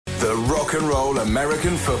Rock and Roll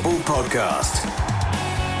American Football Podcast.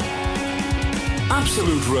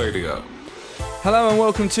 Absolute Radio. Hello and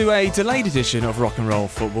welcome to a delayed edition of Rock and Roll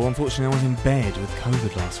Football. Unfortunately, I was in bed with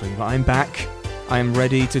COVID last week, but I'm back. I am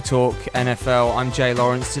ready to talk NFL. I'm Jay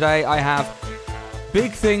Lawrence. Today I have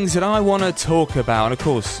big things that I want to talk about. And of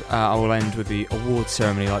course, I will end with the award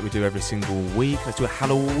ceremony like we do every single week. Let's do a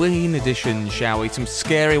Halloween edition, shall we? Some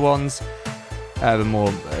scary ones, but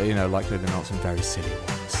more, likely than not, some very silly ones.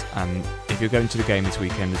 If you're going to the game this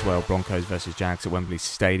weekend as well, Broncos versus Jags at Wembley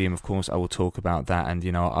Stadium, of course, I will talk about that. And,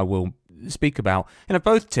 I will speak about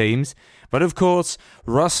both teams, but of course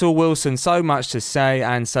Russell Wilson, so much to say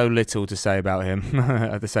and so little to say about him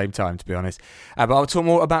at the same time, to be honest, but I'll talk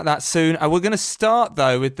more about that soon. We're going to start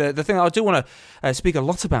though with the thing I do want to speak a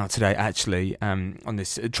lot about today, actually, on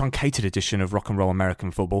this truncated edition of Rock and Roll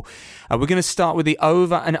American Football. We're going to start with the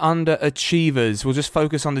over and under achievers. We'll just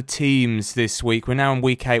focus on the teams this week. We're now in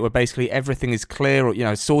week 8 where basically everything is clear,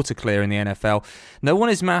 or sort of clear in the NFL. No one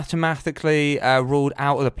is mathematically ruled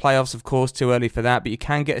out of the playoffs, of course, too early for that, but you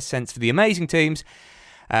can get a sense for the amazing teams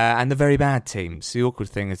and the very bad teams. The awkward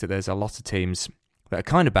thing is that there's a lot of teams that are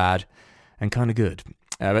kind of bad and kind of good.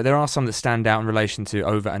 But there are some that stand out in relation to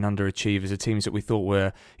over and under achievers, the teams that we thought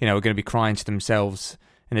were going to be crying to themselves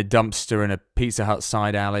in a dumpster in a Pizza Hut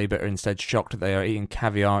side alley, but are instead shocked that they are eating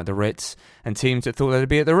caviar at the Ritz, and teams that thought they'd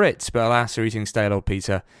be at the Ritz, but alas, are eating stale old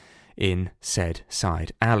pizza in said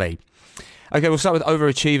side alley. Okay, we'll start with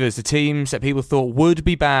overachievers, the teams that people thought would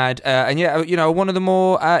be bad. One of the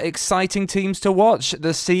more exciting teams to watch,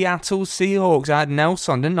 the Seattle Seahawks. I had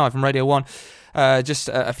Nelson, didn't I, from Radio 1 just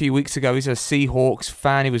a few weeks ago. He's a Seahawks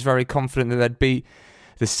fan. He was very confident that they'd beat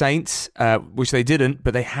the Saints, which they didn't,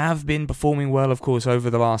 but they have been performing well, of course, over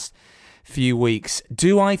the last few weeks.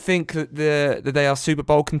 Do I think that they are Super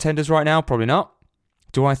Bowl contenders right now? Probably not.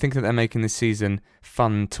 Do I think that they're making this season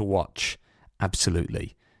fun to watch?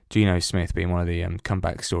 Absolutely. Geno Smith being one of the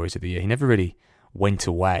comeback stories of the year. He never really went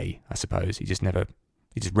away, I suppose. He just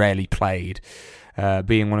rarely played.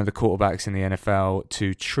 Being one of the quarterbacks in the NFL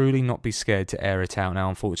to truly not be scared to air it out. Now,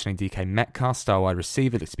 unfortunately, DK Metcalf, star wide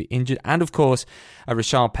receiver, looks to be injured. And, of course,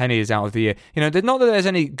 Rashard Penny is out of the year. Not that there's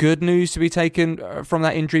any good news to be taken from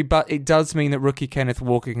that injury, but it does mean that rookie Kenneth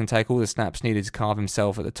Walker can take all the snaps needed to carve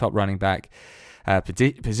himself at the top running back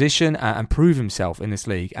position and prove himself in this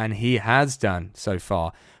league. And he has done so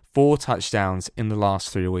far. 4 touchdowns in the last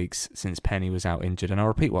 3 weeks since Penny was out injured. And I'll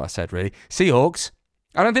repeat what I said, really. Seahawks,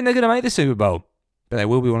 I don't think they're going to make the Super Bowl, but they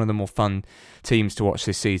will be one of the more fun teams to watch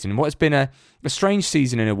this season. What has been a strange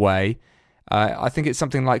season in a way, I think it's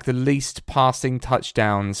something like the least passing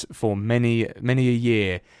touchdowns for many a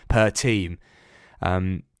year per team.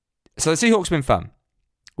 So the Seahawks have been fun.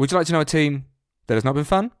 Would you like to know a team that has not been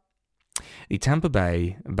fun? The Tampa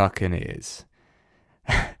Bay Buccaneers.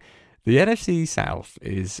 The NFC South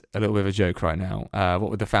is a little bit of a joke right now. What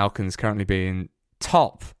with the Falcons currently being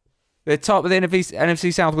top. They're top of the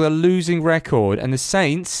NFC South with a losing record. And the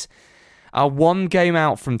Saints are 1 game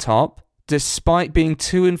out from top, despite being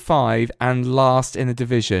 2-5 and last in the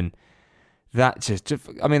division. That's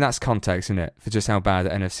context, isn't it? For just how bad the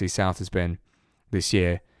NFC South has been this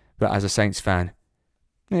year. But as a Saints fan,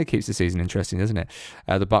 it keeps the season interesting, doesn't it?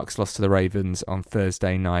 The Bucs lost to the Ravens on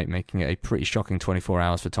Thursday night, making it a pretty shocking 24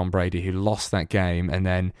 hours for Tom Brady, who lost that game. And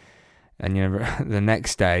the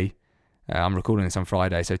next day, I'm recording this on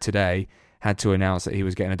Friday, so today, had to announce that he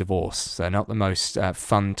was getting a divorce. So not the most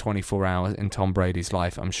fun 24 hours in Tom Brady's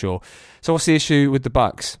life, I'm sure. So what's the issue with the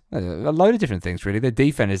Bucs? A load of different things, really. Their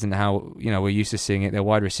defense isn't how we're used to seeing it. Their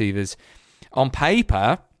wide receivers, on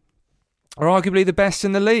paper, are arguably the best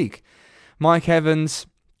in the league. Mike Evans,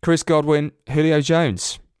 Chris Godwin, Julio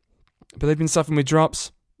Jones. But they've been suffering with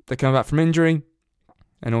drops. They're coming back from injury.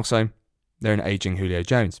 And also, they're an aging Julio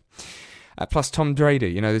Jones. Plus Tom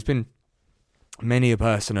Brady. There's been many a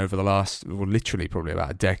person over the last, literally probably about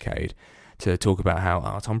a decade, to talk about how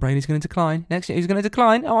Tom Brady's going to decline next year. He's going to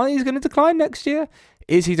decline. He's going to decline next year.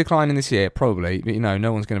 Is he declining this year? Probably. But,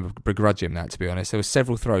 no one's going to begrudge him that, to be honest. There were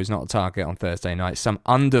several throws not a target on Thursday night. Some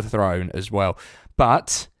underthrown as well.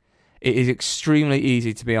 But it is extremely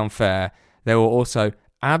easy to be unfair. There were also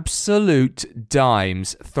absolute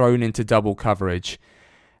dimes thrown into double coverage,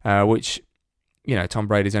 which, Tom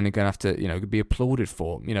Brady's only going to have to, be applauded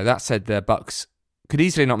for. That said, the Bucs could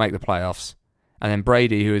easily not make the playoffs. And then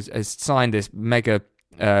Brady, who has signed this mega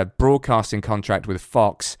broadcasting contract with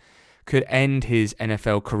Fox, could end his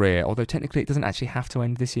NFL career. Although technically it doesn't actually have to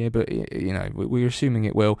end this year, but, we're assuming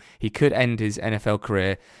it will. He could end his NFL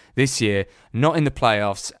career this year, not in the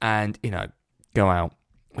playoffs, and, go out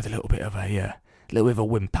with a little bit of a little bit of a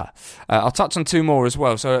whimper. I'll touch on 2 more as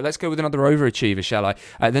well. So let's go with another overachiever, shall I?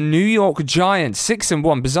 The New York Giants,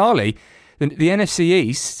 6-1. Bizarrely, the NFC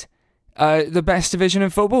East, the best division in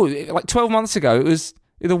football. Like 12 months ago, it was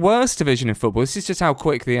the worst division in football. This is just how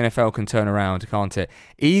quick the NFL can turn around, can't it?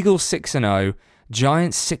 Eagles 6-0,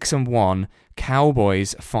 Giants 6-1,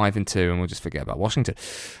 Cowboys 5-2, and we'll just forget about Washington.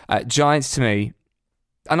 Giants, to me,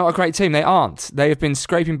 are not a great team. They aren't. They have been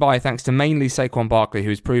scraping by thanks to mainly Saquon Barkley,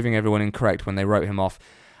 who is proving everyone incorrect when they wrote him off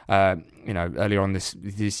earlier on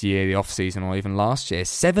this year, the off-season, or even last year.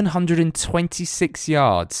 726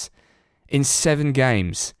 yards in 7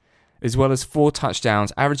 games, as well as 4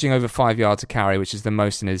 touchdowns, averaging over 5 yards a carry, which is the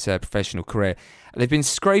most in his professional career. They've been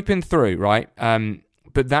scraping through, right?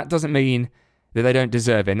 But that doesn't mean that they don't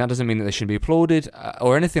deserve it. And that doesn't mean that they should be applauded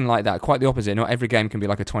or anything like that. Quite the opposite. Not every game can be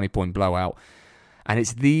like a 20-point blowout. And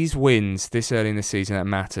it's these wins this early in the season that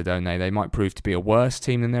matter, don't they? They might prove to be a worse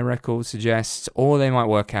team than their record suggests, or they might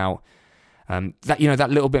work out that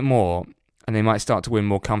little bit more, and they might start to win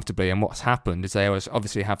more comfortably. And what's happened is they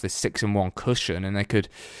obviously have this 6-1 cushion, and they could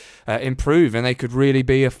improve, and they could really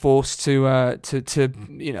be a force to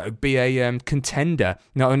be a contender,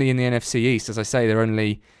 not only in the NFC East. As I say, they're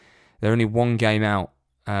only 1 game out.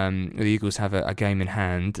 The Eagles have a game in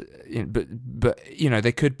hand, but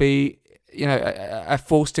they could be a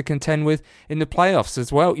force to contend with in the playoffs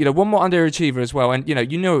as well. One more underachiever as well, and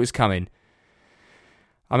it was coming.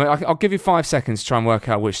 I mean, I'll give you 5 seconds to try and work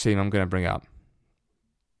out which team I'm going to bring up.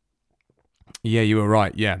 Yeah, you were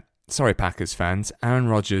right. Yeah, sorry, Packers fans. Aaron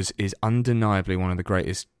Rodgers is undeniably one of the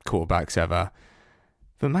greatest quarterbacks ever.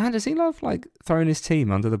 But man, does he love throwing his team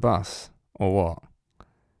under the bus or what?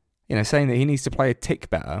 Saying that he needs to play a tick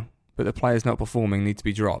better, but the players not performing need to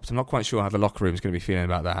be dropped. I'm not quite sure how the locker room is going to be feeling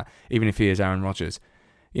about that, even if he is Aaron Rodgers.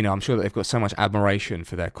 I'm sure that they've got so much admiration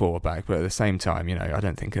for their quarterback, but at the same time, I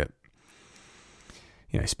don't think it,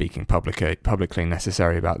 speaking publicly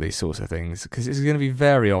necessary about these sorts of things, because it's going to be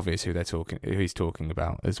very obvious who he's talking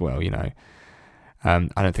about as well. I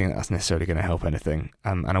don't think that's necessarily going to help anything,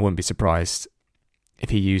 and I wouldn't be surprised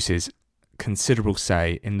if he uses considerable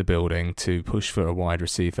say in the building to push for a wide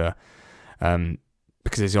receiver,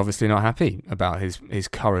 because he's obviously not happy about his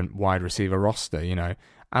current wide receiver roster.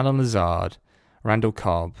 Alan Lazard, Randall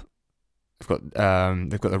Cobb.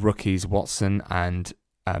 They've got the rookies Watson and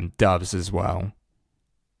Doubs as well,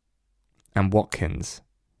 and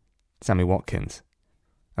Sammy Watkins.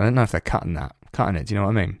 I don't know if they're cutting it. Do you know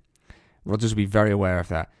what I mean? Rodgers will be very aware of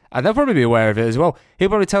that. And they'll probably be aware of it as well. He'll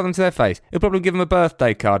probably tell them to their face. He'll probably give them a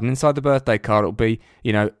birthday card, and inside the birthday card it'll be,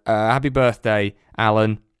 happy birthday,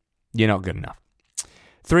 Alan. You're not good enough.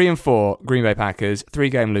 3-4, Green Bay Packers,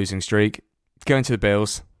 3-game losing streak. Going to the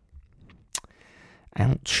Bills.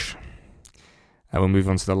 Ouch. We'll move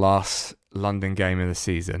on to the last London game of the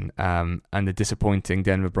season, and the disappointing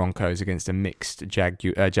Denver Broncos against a mixed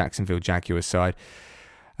Jacksonville Jaguars side.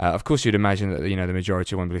 Of course, you'd imagine that the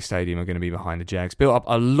majority of Wembley Stadium are going to be behind the Jags. Built up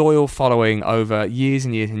a loyal following over years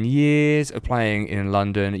and years and years of playing in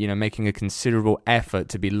London. Making a considerable effort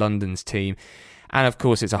to be London's team, and of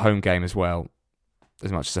course, it's a home game as well.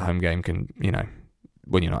 As much as a home game can,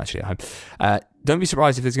 when you're not actually at home. Don't be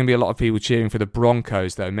surprised if there's going to be a lot of people cheering for the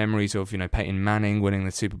Broncos, though. Memories of Peyton Manning winning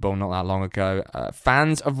the Super Bowl not that long ago.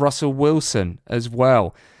 Fans of Russell Wilson as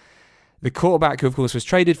well. The quarterback, who of course was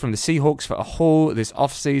traded from the Seahawks for a haul this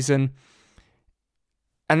offseason.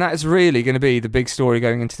 And that's really going to be the big story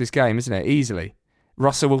going into this game, isn't it? Easily.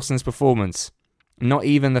 Russell Wilson's performance. Not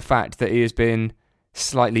even the fact that he has been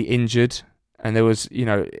slightly injured. And there was,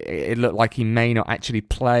 it looked like he may not actually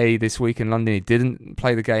play this week in London. He didn't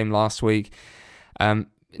play the game last week.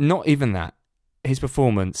 Not even that. His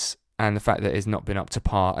performance and the fact that it has not been up to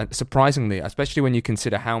par. And surprisingly, especially when you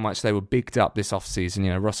consider how much they were bigged up this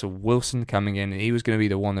offseason. Russell Wilson coming in, and he was going to be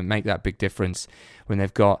the one that make that big difference when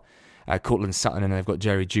they've got Courtland Sutton and they've got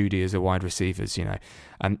Jerry Jeudy as the wide receivers,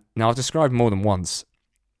 Now, I've described more than once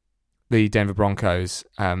the Denver Broncos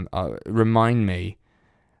remind me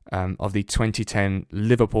of the 2010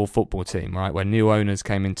 Liverpool football team, right, where new owners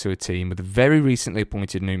came into a team with a very recently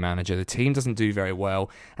appointed new manager. The team doesn't do very well,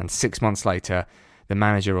 and 6 months later, the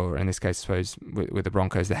manager, or in this case, I suppose, with the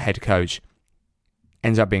Broncos, the head coach,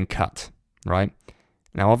 ends up being cut, right?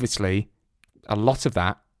 Now, obviously, a lot of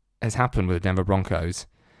that has happened with the Denver Broncos,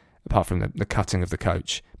 apart from the cutting of the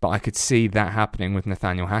coach. But I could see that happening with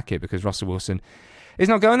Nathaniel Hackett, because Russell Wilson is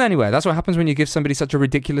not going anywhere. That's what happens when you give somebody such a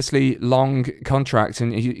ridiculously long contract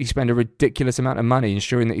and you spend a ridiculous amount of money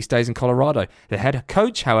ensuring that he stays in Colorado. The head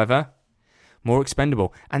coach, however, more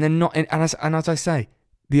expendable. And they're not, and as I say,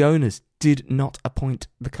 the owners did not appoint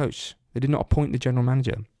the coach. They did not appoint the general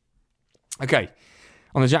manager. Okay,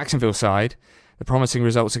 on the Jacksonville side, The promising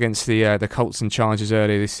results against the Colts and Chargers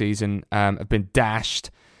earlier this season have been dashed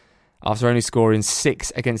after only scoring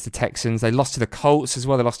 6 against the Texans. They lost to the Colts as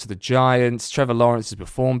well. They lost to the Giants. Trevor Lawrence has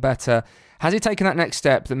performed better. Has he taken that next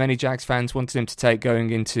step that many Jags fans wanted him to take going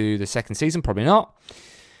into the second season? Probably not.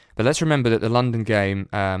 But let's remember that the London game,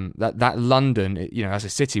 that London, as a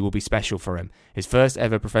city, will be special for him. His first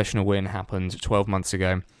ever professional win happened 12 months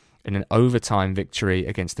ago in an overtime victory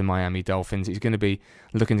against the Miami Dolphins. He's going to be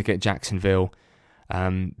looking to get Jacksonville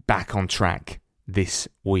back on track this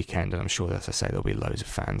weekend, and I'm sure, as I say, there'll be loads of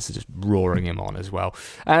fans just roaring him on as well.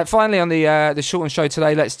 Finally, on the shortened show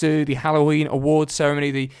today, let's do the Halloween awards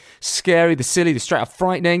ceremony. The scary, the silly, the straight up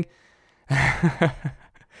frightening. I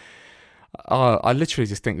literally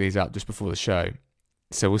just think these up just before the show,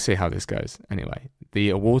 so we'll see how this goes. Anyway,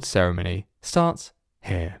 the awards ceremony starts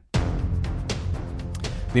here.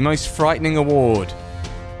 The most frightening award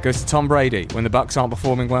goes to Tom Brady when the Bucs aren't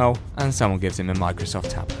performing well and someone gives him a Microsoft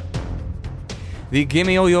tablet. The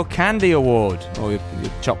Gimme All Your Candy Award, or your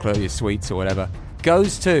chocolate, your sweets or whatever,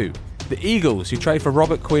 goes to the Eagles, who trade for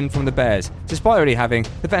Robert Quinn from the Bears. Despite already having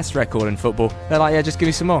the best record in football, they're like, yeah, just give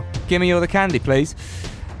me some more. Give me all the candy, please.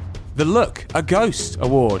 The Look a Ghost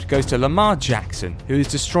Award goes to Lamar Jackson, who is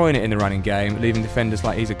destroying it in the running game, leaving defenders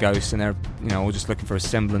like he's a ghost and they're all just looking for a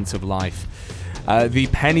semblance of life. The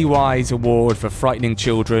Pennywise Award for frightening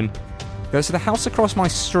children goes to the house across my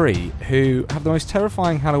street, who have the most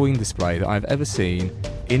terrifying Halloween display that I've ever seen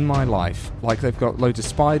in my life. Like, they've got loads of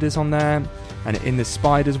spiders on there, and in the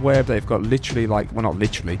spider's web they've got literally, not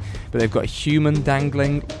literally, but they've got a human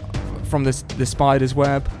dangling from the spider's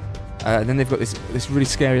web. Then they've got this really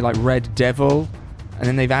scary red devil, and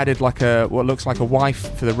then they've added what looks like a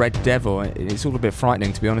wife for the red devil. It's all a bit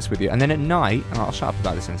frightening, to be honest with you. And then at night, and I'll shut up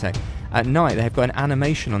about this in a sec, at night they've got an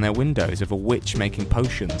animation on their windows of a witch making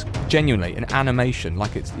potions. Genuinely, an animation,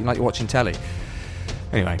 like you're watching telly.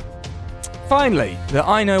 Anyway, finally, the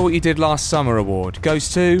I Know What You Did Last Summer award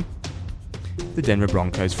goes to the Denver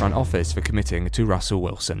Broncos front office for committing to Russell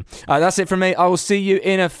Wilson. That's it from me. I will see you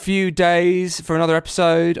in a few days for another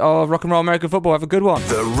episode of Rock and Roll American Football. Have a good one.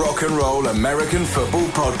 The Rock and Roll American Football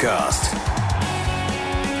Podcast.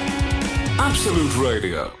 Absolute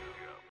Radio.